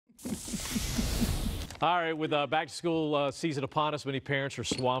All right, with back-to-school season upon us, many parents are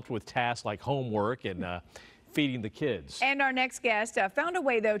swamped with tasks like homework and feeding the kids. And our next guest found a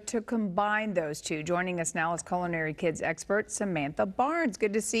way, though, to combine those two. Joining us now is culinary kids expert Samantha Barnes.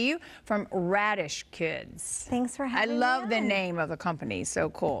 Good to see you from Raddish Kids. Thanks for having me. I love the name of the company.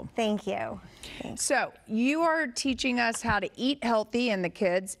 So cool. Thank you. Thanks. So you are teaching us how to eat healthy in the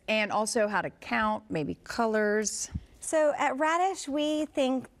kids and also how to count, maybe colors. So at Raddish, we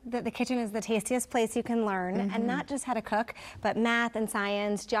think that the kitchen is the tastiest place you can learn, and not just how to cook, but math and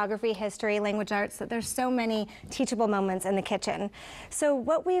science, geography, history, language arts, that there's so many teachable moments in the kitchen. So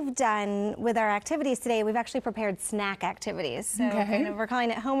what we've done with our activities today, we've actually prepared snack activities. So we're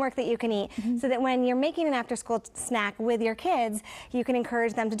calling it homework that you can eat, so that when you're making an after-school snack with your kids, you can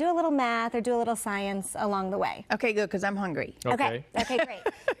encourage them to do a little math or do a little science along the way. Okay, good, because I'm hungry. Okay, great.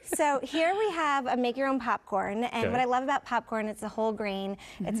 So here we have a make-your-own popcorn, and what I love about popcorn, it's a whole grain.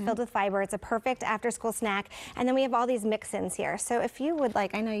 It's filled with fiber. It's a perfect after-school snack. And then we have all these mix-ins here. So if you would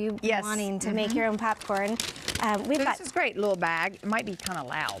like, I know you wanting to make your own popcorn. This is great, little bag. It might be kind of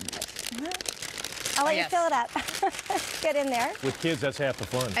loud. I'll let you fill it up. Get in there. With kids, that's half the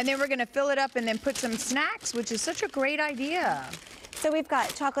fun. And then we're going to fill it up and then put some snacks, which is such a great idea. So we've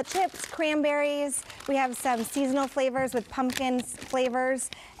got chocolate chips, cranberries, we have some seasonal flavors with pumpkin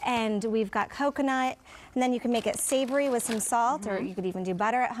flavors, and we've got coconut, and then you can make it savory with some salt, or you could even do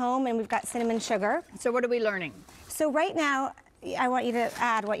butter at home, and we've got cinnamon sugar. So what are we learning? So right now, I want you to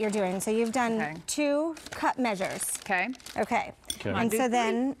add what you're doing. So you've done 2 cup measures. Okay. And so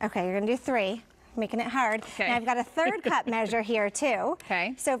then, you're gonna do 3. Making it hard. And I've got a 3rd cup measure here too.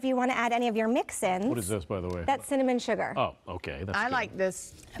 Okay. So if you want to add any of your mix-ins. What is this, by the way? That's cinnamon sugar. Oh, okay. That's I good. like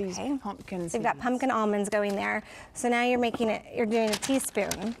this. These pumpkins. So you've got pumpkin almonds going there. So now you're making it. You're doing a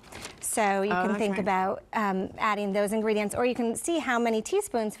teaspoon. So you can think about adding those ingredients, or you can see how many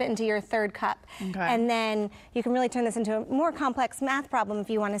teaspoons fit into your 3rd cup. And then you can really turn this into a more complex math problem if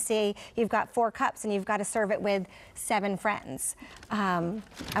you want to see you've got 4 cups and you've got to serve it with 7 friends. I won't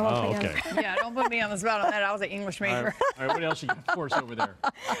put you on the spot. Yeah, don't put me on the spot on that. I was an English major. All right, what else you got for us over there?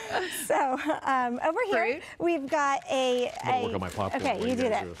 So over here we've got I'm gonna work on my popcorn. Okay, you do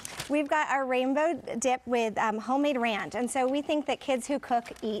that. We've got our rainbow dip with homemade ranch, and so we think that kids who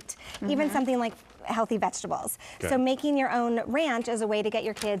cook eat even something like healthy vegetables. So making your own ranch is a way to get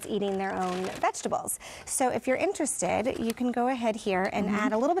your kids eating their own vegetables. So if you're interested, you can go ahead here and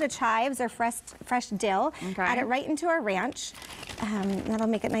add a little bit of chives or fresh dill. Add it right into our ranch. That'll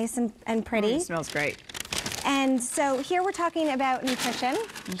make it nice and pretty. It smells great. And so here we're talking about nutrition.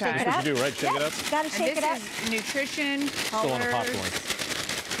 Shake it up. That's what you do, right? Shake it up? Got to shake it up. This is nutrition, Still on the popcorn.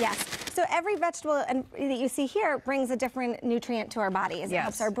 Yes. So every vegetable that you see here brings a different nutrient to our bodies. It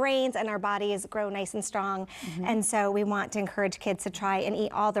helps our brains and our bodies grow nice and strong. And so we want to encourage kids to try and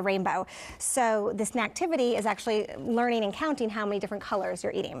eat all the rainbow. So this Snacktivity is actually learning and counting how many different colors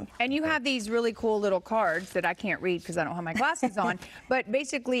you're eating. And you have these really cool little cards that I can't read because I don't have my glasses on. But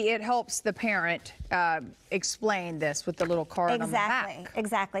basically it helps the parent explain this with the little card on the back.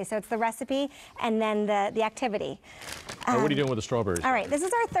 Exactly. So it's the recipe and then the activity. What are you doing with the strawberries? All right, this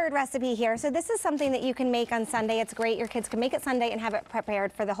is our 3rd recipe here. So this is something that you can make on Sunday. It's great. Your kids can make it Sunday and have it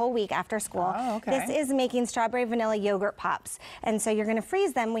prepared for the whole week after school. This is making strawberry vanilla yogurt pops. And so you're going to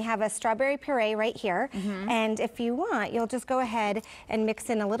freeze them. We have a strawberry puree right here. And if you want, you'll just go ahead and mix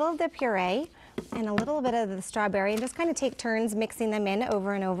in a little of the puree and a little bit of the strawberry and just kind of take turns mixing them in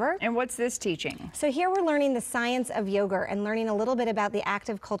over and over. And what's this teaching? So here we're learning the science of yogurt and learning a little bit about the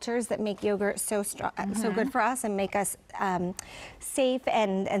active cultures that make yogurt so good for us and make us safe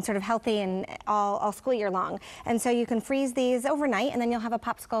and sort of healthy and all school year long. And so you can freeze these overnight and then you'll have a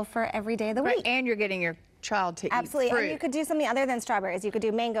popsicle for every day of the week. And you're getting your child to eat fruit. And you could do something other than strawberries. You could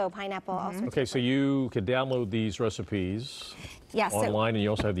do mango, pineapple, all sorts. Okay, so you could download these recipes online, and you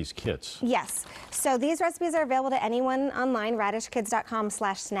also have these kits. Yes. So these recipes are available to anyone online,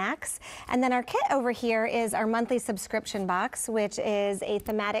 raddishkids.com/snacks. And then our kit over here is our monthly subscription box, which is a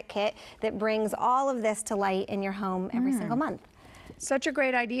thematic kit that brings all of this to light in your home every single month. Such a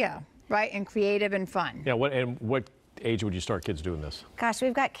great idea, right? And creative and fun. Yeah, what age would you start kids doing this? Gosh,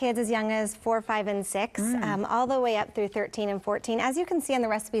 we've got kids as young as 4, 5, and 6, all the way up through 13 and 14. As you can see on the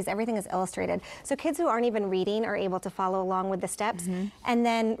recipes, everything is illustrated. So kids who aren't even reading are able to follow along with the steps. And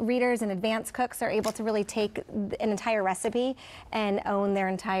then readers and advanced cooks are able to really take an entire recipe and own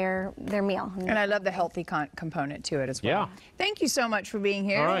their meal. And I love the healthy component to it as well. Thank you so much for being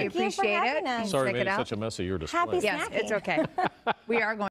here. All right. We appreciate it. Us. Sorry we made it such a mess of your display. Happy snacking. Yes, it's okay. We are going